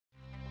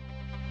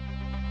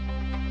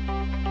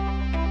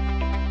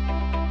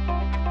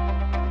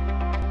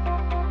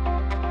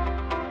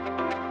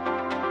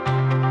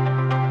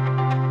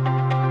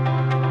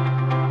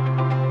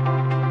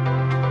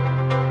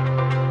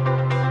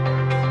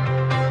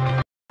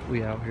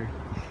We out here.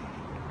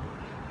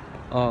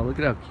 Oh, look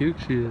at how cute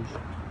she is.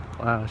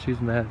 Wow, she's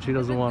mad. She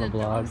doesn't want to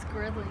vlog.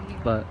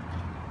 But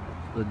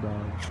the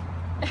dog.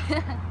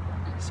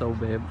 So,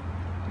 babe,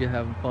 you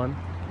having fun?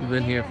 We've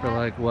been here for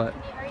like, what,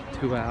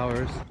 2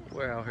 hours?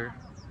 We're out here.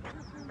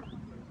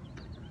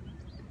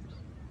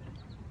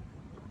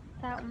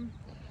 That one.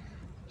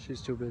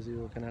 She's too busy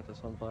looking at the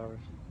sunflowers.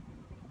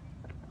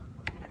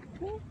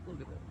 Look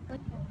at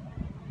that.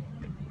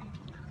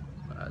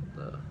 At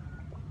the...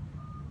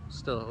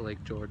 Still at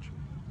Lake George.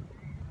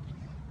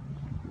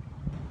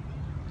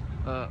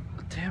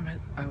 Damn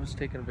it. I was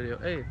taking a video.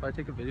 Hey, if I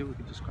take a video, we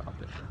can just crop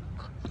it.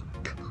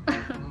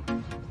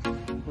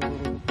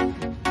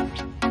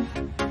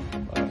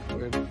 Alright,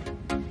 we're in.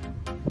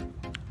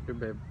 Here,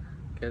 babe.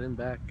 Get in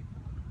back.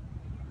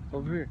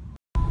 Over here.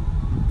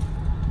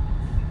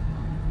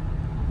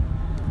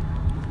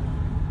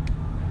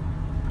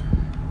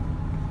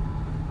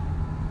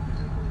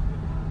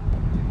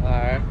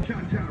 Alright.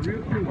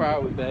 Where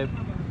are we, babe?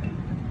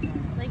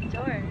 Lake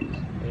George.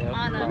 Yep.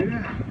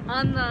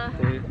 On the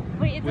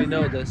wait, we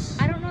know this.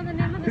 I don't know the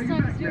name of the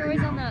song because we were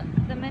always on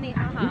the mini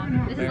haha.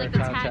 This is like the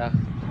tag.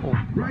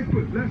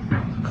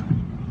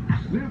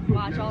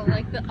 Watch all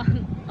like the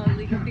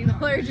illegal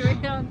people are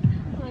doing on.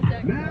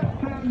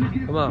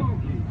 Come on.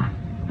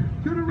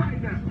 To the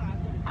right now.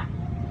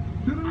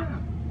 To the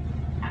left.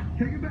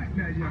 Take it back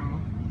now, y'all.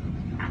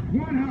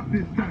 One hop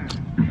this time.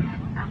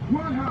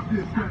 One hop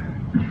this time.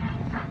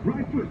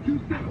 Right foot, 2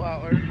 steps.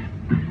 Wow. Left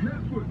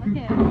foot, 2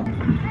 steps.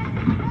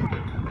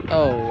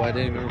 Oh, I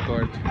didn't even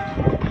record.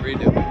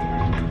 Redo.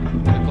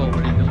 Nicole, what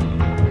are you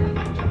doing?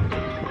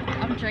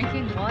 I'm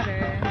drinking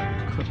water.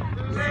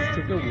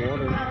 Just drinking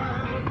water.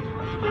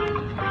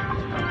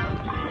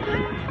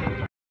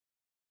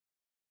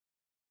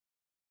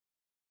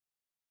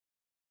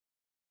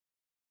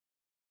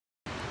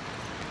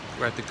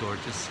 We're at the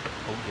gorgeous.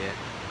 Oh yeah.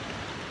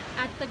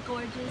 At the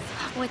gorgeous.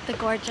 With the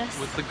gorgeous.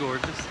 With the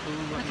gorgeous.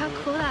 Ooh, look how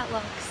cool that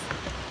looks.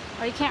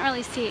 Oh, you can't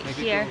really see it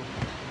here.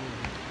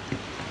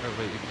 Oh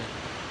wait, you can.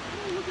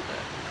 Oh, look at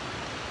that.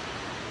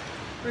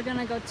 We're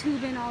gonna go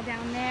tubing all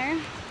down there.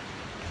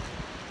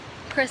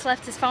 Chris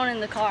left his phone in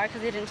the car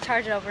because he didn't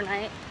charge it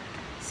overnight.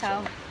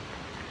 So,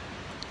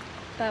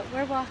 but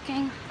we're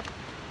walking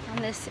on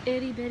this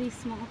itty bitty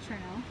small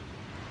trail.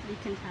 You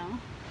can tell.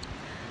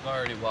 We've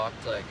already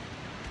walked like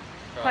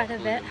quite a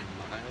bit.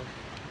 Mile.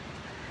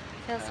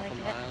 Feels like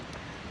it.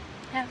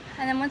 Yeah,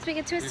 and then once we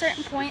get to a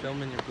certain point. You're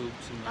filming your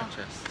boobs and my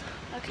chest.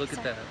 Okay, look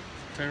at that.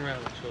 Turn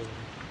around and show them.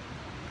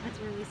 That's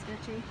really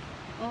sketchy.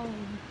 Oh,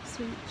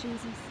 sweet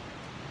Jesus.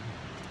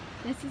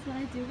 This is what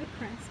I do with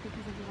Chris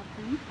because I love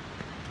him.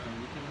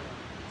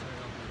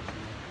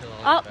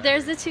 Oh,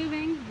 there's the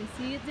tubing. You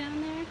see it down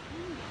there?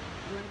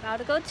 We're about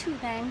to go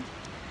tubing.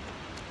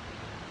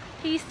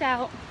 Peace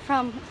out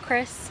from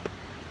Chris.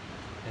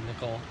 And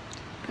Nicole?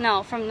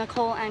 No, from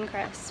Nicole and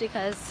Chris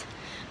because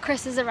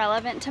Chris is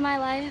irrelevant to my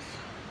life.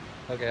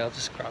 Okay, I'll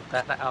just crop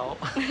that out.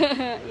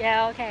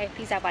 Yeah, okay.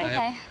 Peace out, bye.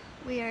 Okay,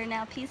 we are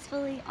now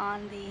peacefully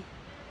on the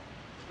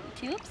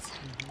tubes.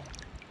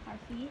 Our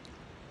feet.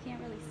 Can't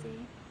really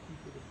see.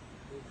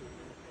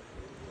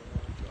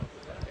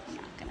 I'm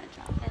not gonna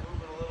drop it.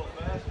 Moving a little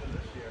faster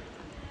this year.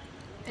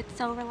 It's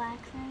so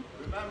relaxing.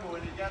 Remember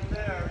when you get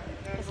there, you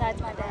can't.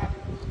 Besides my dad.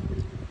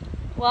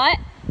 What?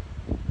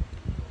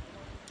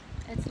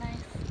 It's nice.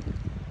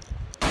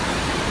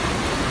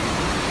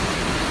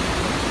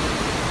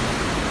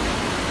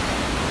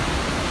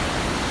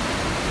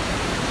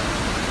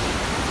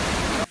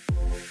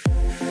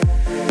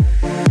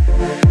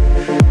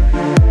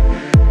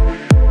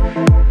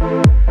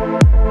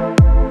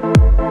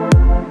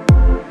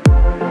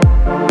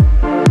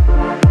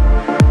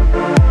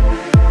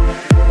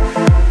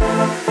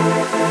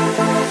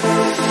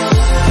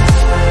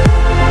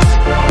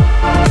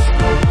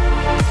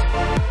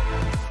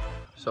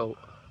 So,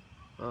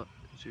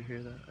 did you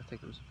hear that? I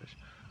think it was a fish.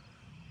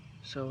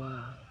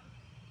 So,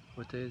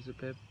 what day is it,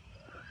 babe?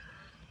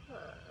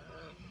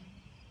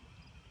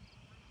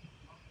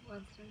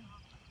 Wednesday.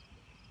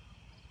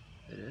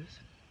 It is?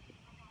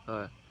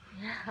 Yeah,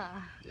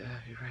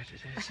 you're right,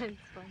 it is. It's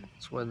fun.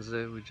 It's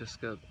Wednesday, we just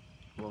got,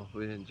 well,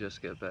 we didn't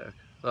just get back.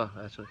 Oh,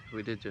 actually,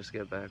 we did just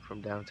get back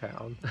from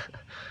downtown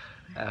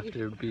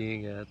after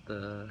being at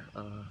the,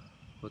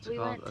 what's it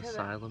called?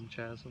 Asylum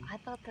Chasm? I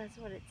thought that's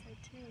what it said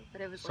too,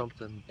 but it was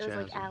something like, it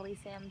was Chasm.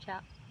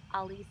 like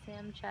Ali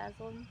Sam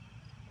Chasm.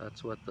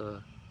 That's what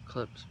the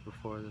clips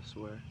before this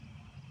were,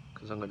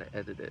 because I'm going to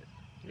edit it,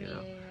 you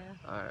know?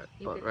 Yeah. Alright,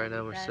 but right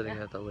now we're sitting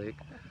at the lake.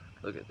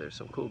 Look at, there's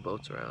some cool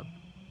boats around.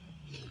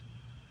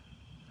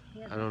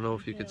 Yeah, I don't know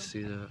if you could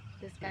see the...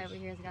 This guy over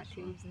here has got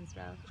tubes and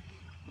stuff.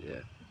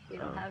 Yeah. We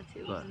don't have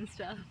tubes and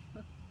stuff.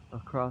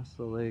 Across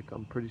the lake,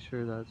 I'm pretty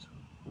sure that's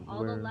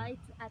all where... the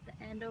lights at the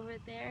end over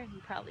there,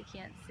 you probably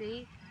can't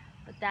see,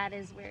 but that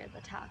is where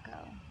the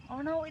taco.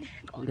 Oh no, we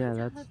didn't go.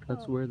 Yeah,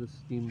 that's where the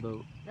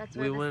steamboat. That's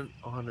where we went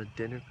on a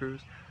dinner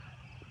cruise,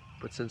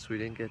 but since we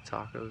didn't get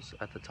tacos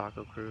at the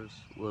taco cruise,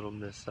 Little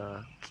Miss.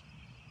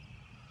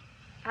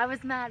 I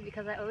was mad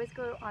because I always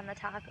go on the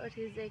Taco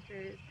Tuesday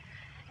cruise,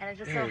 And it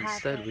just Yeah, so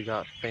instead happened. we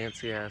got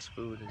fancy ass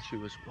food and she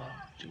was, wow,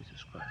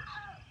 Jesus Christ.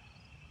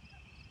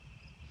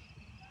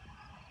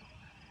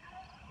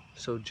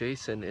 So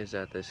Jason is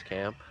at this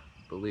camp,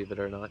 believe it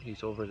or not.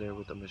 He's over there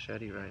with a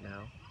machete right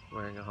now,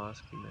 wearing a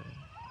husky, man.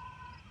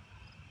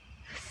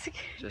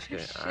 Just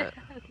kidding.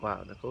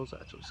 Wow, Nicole's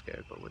actually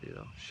scared, but what do you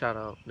know? Shout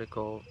out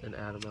Nicole and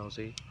Adam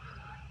LZ.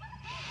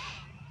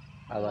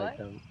 I like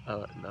them.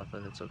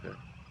 Nothing, it's okay.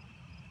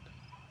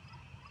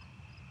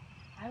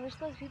 I wish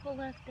those people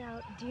left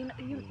out. Do you know,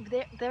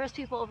 there's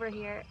people over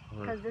here,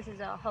 because this is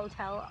a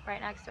hotel right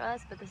next to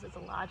us, but this is a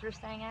lodge we're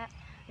staying at.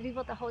 The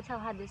people at the hotel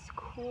had this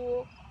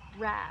cool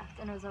raft,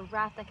 and it was a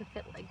raft that could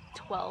fit like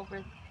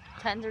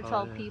 10 or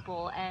 12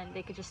 people, and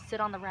they could just sit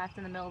on the raft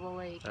in the middle of the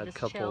lake and just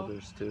cup chill.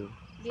 holders too,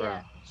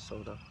 for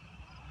soda.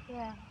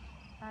 Yeah,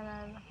 and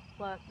then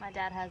my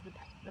dad has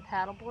the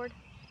paddle board,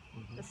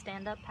 the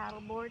stand-up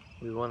paddle board.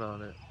 We went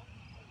on it.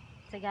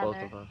 Together.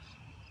 Both of us.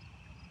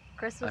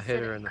 Chris was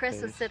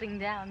sitting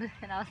down,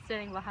 and I was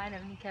sitting behind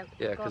him, and he kept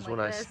going because when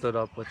I stood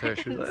up with her,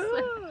 she was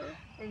like,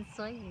 and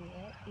swinging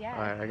it. Yeah.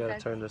 Alright, I gotta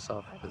turn this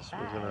off because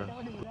we're gonna.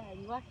 Don't do that.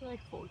 You watched it like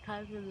 4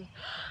 times.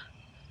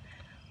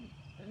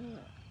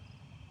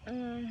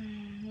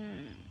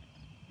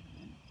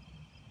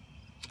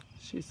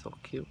 She's so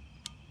cute.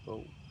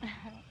 Oh.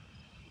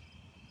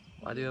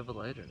 Why do you have a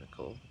lighter,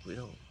 Nicole? We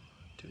don't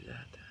do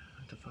that.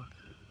 What the fuck?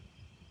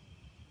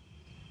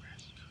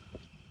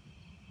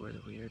 We're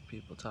the weird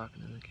people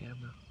talking in the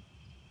camera.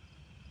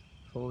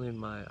 If only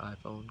my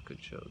iPhone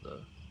could show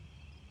the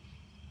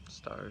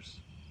stars.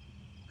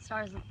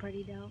 Stars look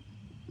pretty dope.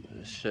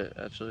 Shit,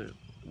 actually,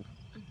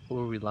 who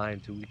are we lying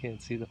to? We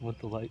can't see them with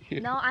the light here.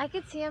 No, I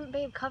could see them,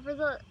 babe. Cover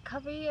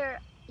your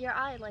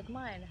eye like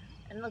mine.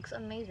 And it looks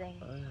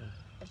amazing. Oh yeah.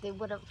 If they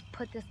would have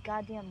put this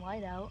goddamn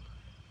light out.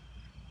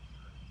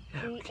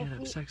 Yeah, we can't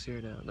have sex here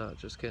now. No,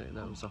 just kidding.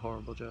 That was a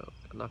horrible joke.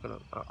 I'm not gonna.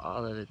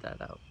 I'll edit that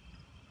out.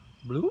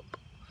 Bloop.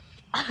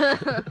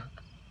 But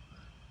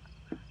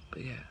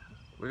yeah,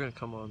 we're gonna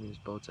come on these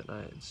boats at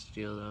night and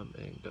steal them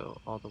and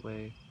go all the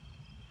way.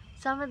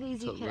 Some of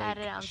these you can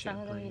edit out, some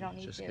of them you don't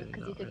need to,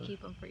 because you could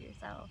keep them for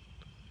yourself.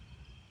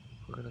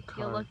 We're gonna carve.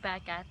 You'll look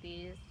back at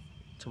these.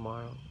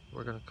 Tomorrow,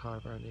 we're gonna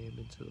carve our name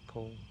into the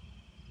pole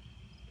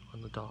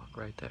on the dock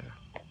right there.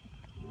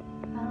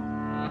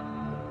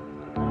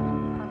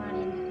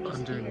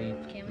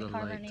 Underneath Can we the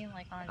carve light. our name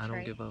like on a I don't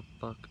tray? give a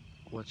fuck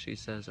what she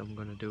says. I'm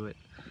gonna do it,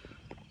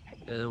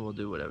 and then we'll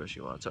do whatever she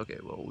wants. Okay,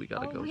 well we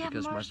gotta go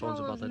because my phone's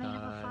about to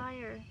die.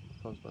 My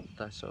phone's about to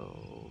die,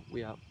 so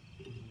we out.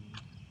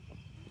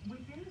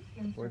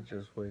 We're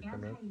just waking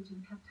up.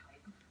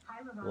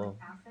 Well,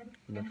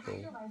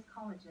 Nicole,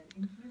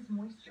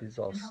 she's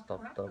all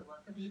stuffed up.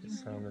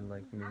 She's sounding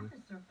like me.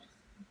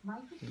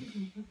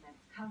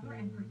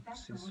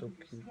 She's so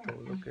cute though.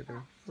 Look at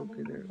her. Look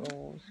at her.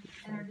 Oh, she's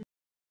fine.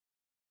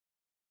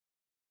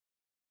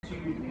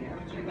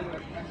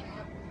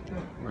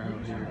 We're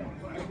out here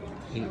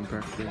eating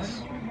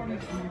breakfast.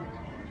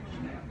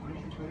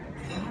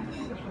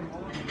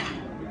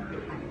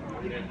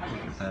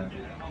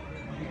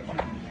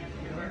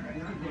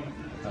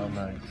 How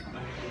nice.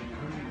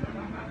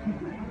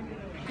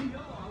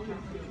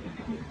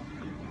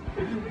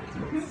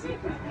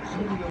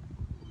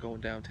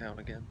 Going downtown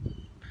again.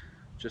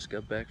 Just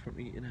got back from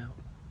eating out.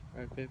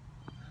 Right, babe?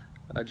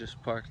 I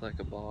just parked like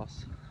a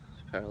boss.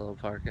 Parallel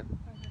parking.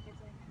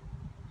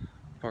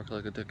 Park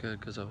like a dickhead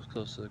because I was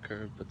close to the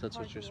curb, but that's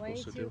what you're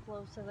supposed to do. Way too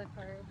close to the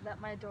curb that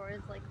my door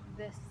is like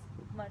this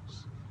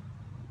much.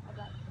 I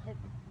got hit.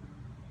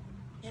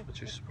 That's what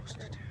you're supposed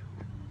to do.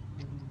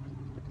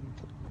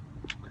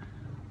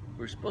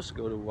 We're supposed to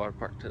go to a water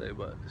park today,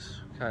 but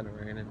it's kind of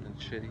raining and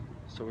shitty,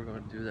 so we're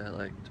going to do that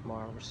like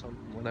tomorrow or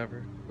something,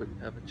 whenever we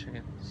have a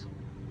chance.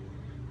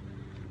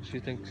 She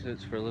thinks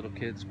it's for little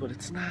kids, but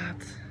it's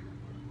not.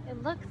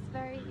 It looks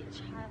very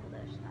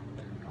childish.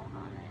 Nothing going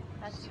on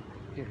it. That's.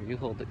 Here, you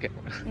hold the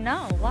camera.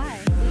 No, why?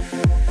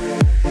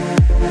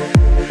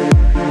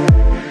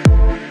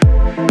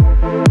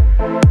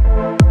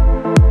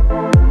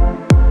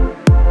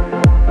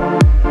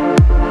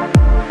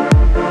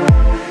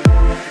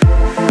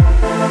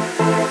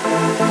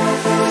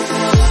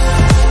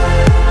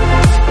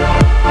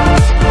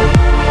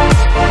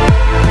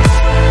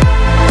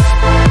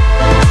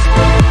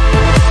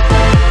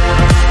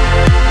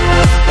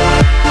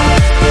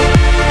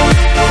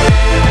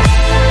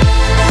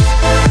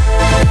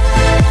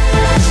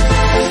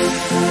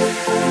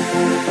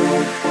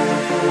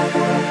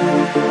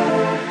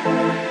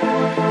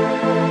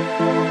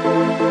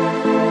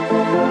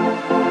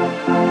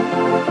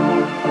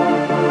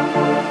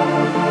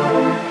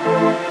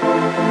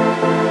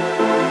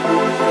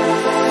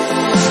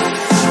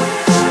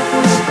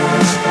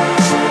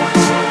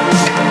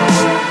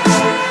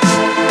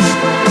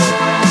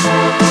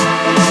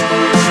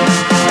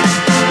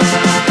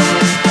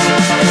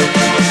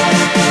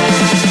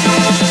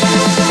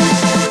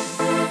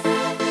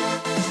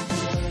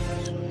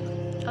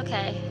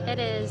 Okay, it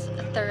is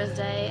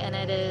Thursday and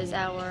it is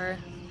our,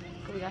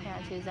 we got here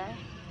on Tuesday.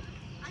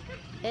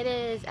 It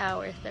is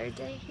our third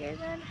day here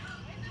then.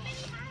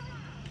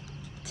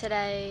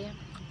 today,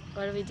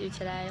 what did we do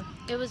today?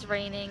 It was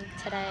raining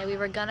today. We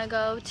were gonna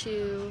go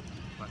to,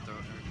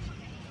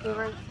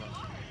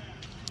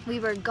 we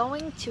were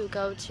going to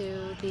go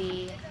to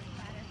the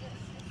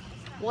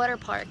water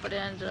park, but it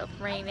ended up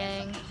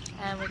raining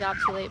and we got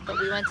too late, but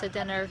we went to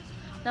dinner.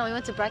 No, we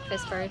went to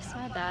breakfast first,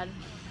 my bad.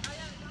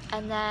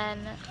 And then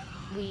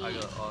I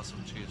got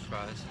awesome cheese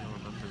fries. You'll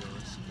remember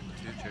those in the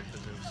future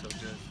because they were so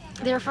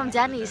good. They were from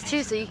Denny's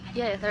too, so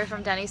yeah, they were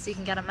from Denny's, so you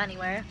can get them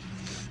anywhere.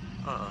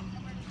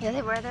 Yeah,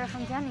 they were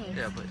from Denny's.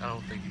 Yeah, but I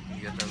don't think you can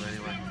get them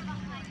anywhere.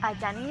 At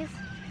Denny's?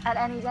 At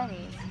any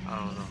Denny's? I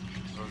don't know.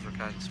 Those were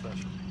kind of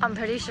special. I'm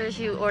pretty sure if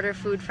you order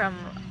food from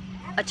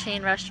a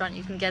chain restaurant,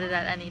 you can get it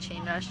at any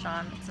chain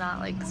restaurant. It's not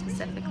like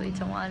specifically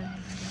to one.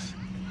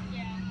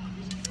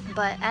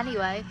 But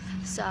anyway,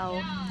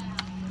 so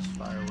There's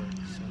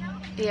fireworks.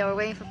 yeah, we're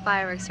waiting for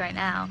fireworks right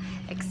now.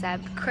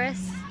 Except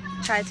Chris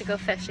tried to go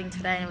fishing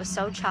today and it was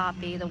so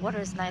choppy. The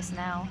water's nice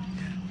now.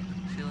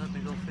 She let me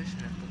go fishing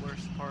at the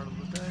worst part of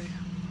the day.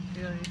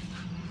 Yeah.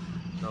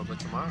 No, but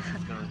tomorrow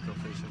she's gonna go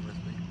fishing with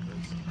me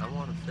because I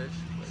want to fish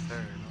with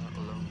her, not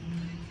alone.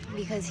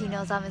 Because he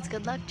knows I'm his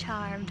good luck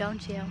charm,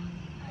 don't you?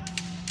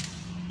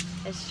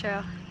 It's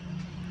true.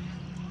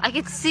 I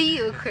can see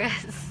you,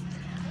 Chris.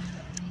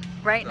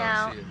 Right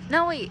now.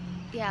 No, wait.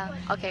 Yeah.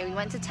 Okay, we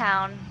went to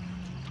town.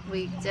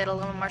 We did a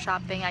little more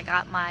shopping. I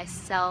got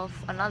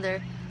myself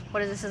another.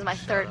 What is this? This is my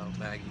third. Shout out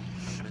Maggie.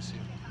 I miss you.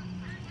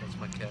 That's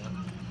my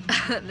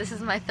cat. This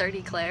is my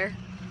 30 Claire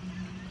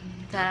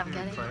that I'm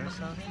getting.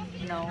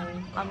 No,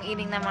 I'm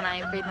eating them when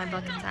I read my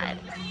book inside.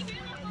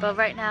 But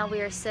right now we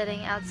are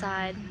sitting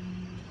outside.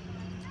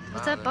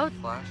 What's that boat?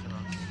 Flashing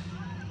us.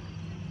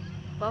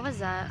 What was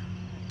that?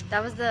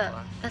 That was the.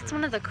 That's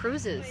one of the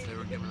cruises. They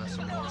were giving us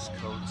a Morse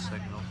code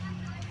signal.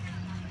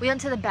 We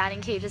went to the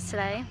batting cages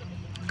today.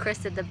 Chris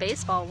did the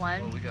baseball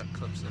one. Well, we got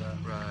clips of that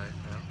right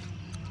now.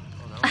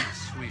 Oh, that was a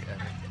sweet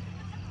edit.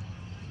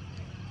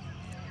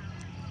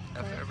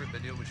 After every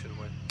video, we should have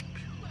went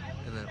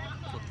and then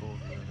flip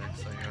over to the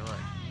next thing you're like.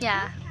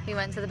 Yeah, we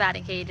went to the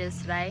batting cages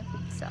today,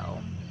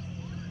 so.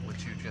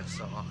 Which you just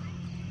saw.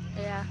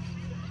 Yeah.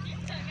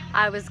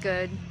 I was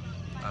good.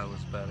 I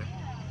was better.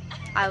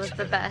 I was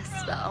the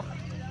best, though.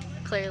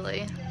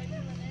 Clearly.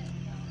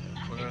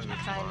 We're gonna go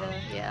Kind tomorrow.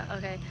 of, yeah,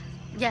 okay.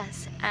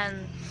 Yes,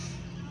 and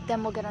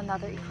then we'll get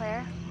another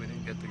eclair. We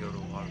didn't get to go to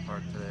the water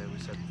park today. We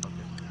said fuck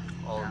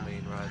it. All the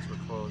main rides were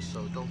closed,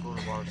 so don't go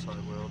to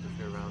Waterside World if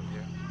you're around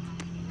here.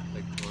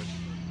 Like George.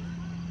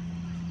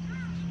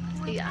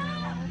 Yeah.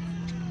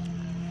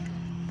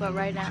 But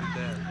right now.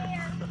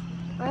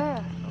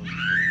 Where?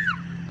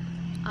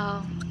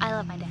 Oh, I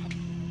love my dad.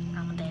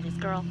 I'm a daddy's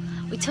girl.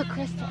 We took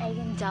Chris to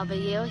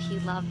A&W. He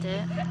loved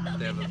it.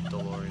 They have a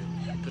DeLorean.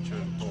 Picture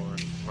of the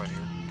DeLorean right here.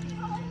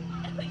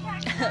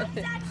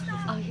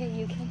 Oh yeah,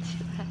 you can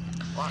do that.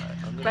 Why?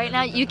 Right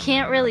now you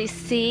can't really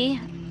see,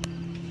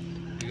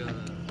 You gotta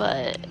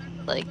but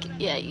like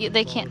yeah,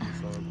 they can't.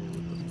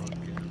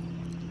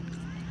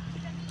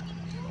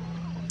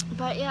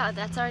 But yeah,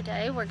 that's our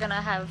day. We're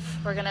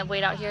gonna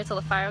wait out here till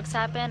the fireworks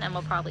happen, and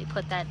we'll probably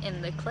put that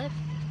in the clip.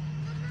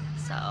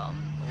 So. I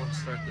want to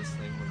start this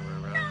thing when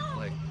we're around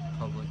like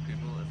public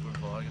people. If we're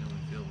vlogging and we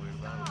feel weird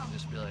about it, we can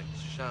just be like,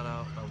 shout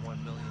out our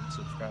 1 million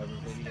subscriber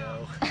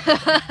video.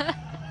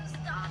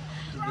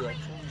 We'd be like,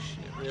 holy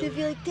shit, really? They'd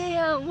be like,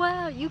 damn,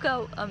 wow, you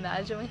go.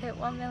 Imagine we hit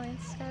 1 million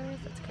subscribers.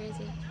 That's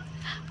crazy.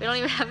 We don't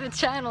even have a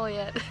channel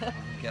yet.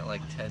 We get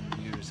like 10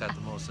 views at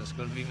the most. It's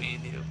gonna be me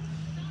and you.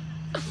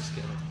 Just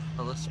kidding.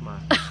 Unless my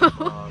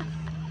vlog.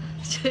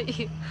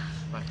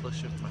 My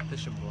fishing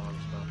vlog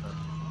is about to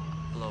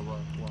blow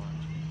up. Watch.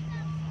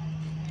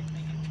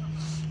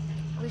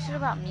 We should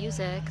have brought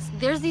music.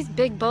 There's these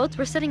big boats.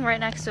 We're sitting right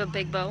next to a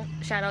big boat.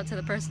 Shout out to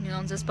the person who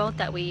owns this boat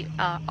that we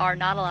are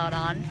not allowed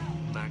on.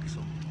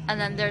 Maxim. And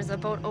then there's a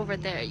boat over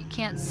there. You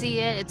can't see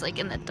it. It's like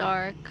in the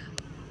dark.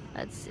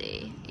 Let's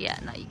see. Yeah,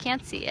 no, you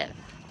can't see it.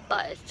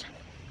 But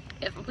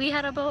if we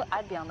had a boat,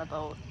 I'd be on the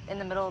boat in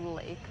the middle of the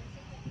lake.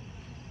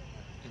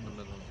 In the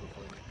middle of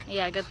the lake.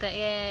 Yeah, good thing.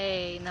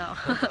 Yay, no.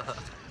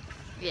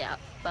 Yeah,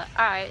 but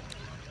alright.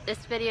 This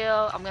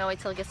video, I'm gonna wait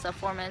till it gets to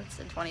 4 minutes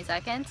and 20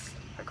 seconds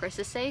for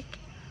Chris's sake.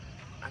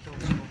 I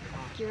don't smoke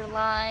pot. You're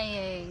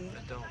lying.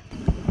 I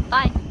don't.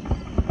 Bye.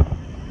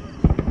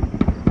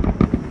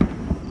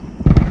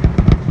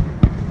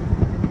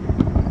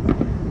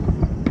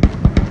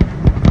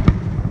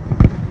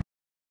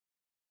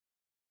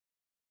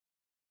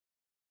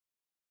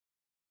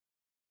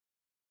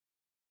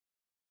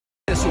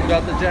 Yes, we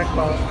got the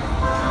jackpot.